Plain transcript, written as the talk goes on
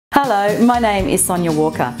Hello, my name is Sonia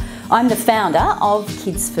Walker. I'm the founder of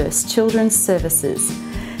Kids First Children's Services.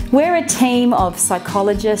 We're a team of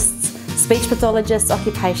psychologists, speech pathologists,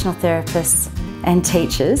 occupational therapists and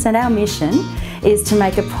teachers, and our mission is to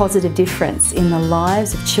make a positive difference in the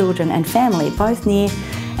lives of children and family, both near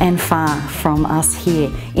and far from us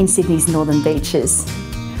here in Sydney's northern beaches.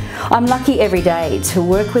 I'm lucky every day to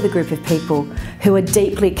work with a group of people who are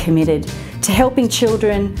deeply committed to helping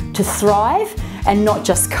children to thrive and not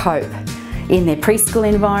just cope in their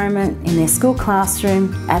preschool environment, in their school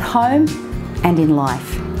classroom, at home and in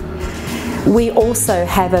life. We also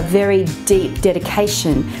have a very deep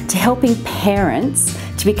dedication to helping parents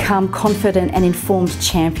to become confident and informed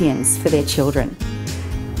champions for their children.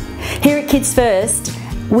 Here at Kids First,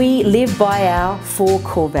 we live by our 4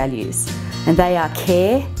 core values, and they are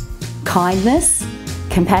care, kindness,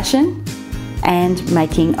 compassion and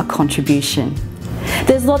making a contribution.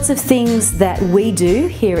 There's lots of things that we do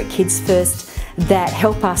here at Kids First that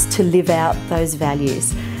help us to live out those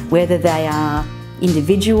values, whether they are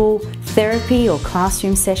individual therapy or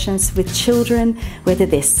classroom sessions with children, whether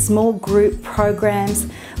they're small group programs,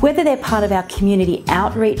 whether they're part of our community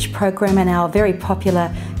outreach program and our very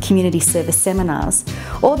popular community service seminars,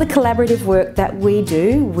 or the collaborative work that we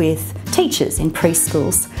do with teachers in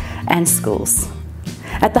preschools and schools.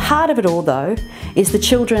 At the heart of it all, though, is the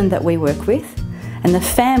children that we work with and the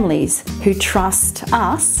families who trust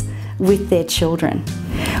us with their children.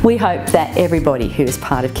 We hope that everybody who is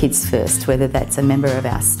part of Kids First, whether that's a member of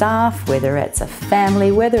our staff, whether it's a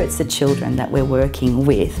family, whether it's the children that we're working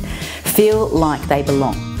with, feel like they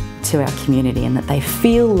belong to our community and that they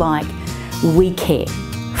feel like we care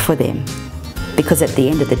for them. Because at the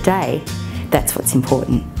end of the day, that's what's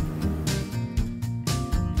important.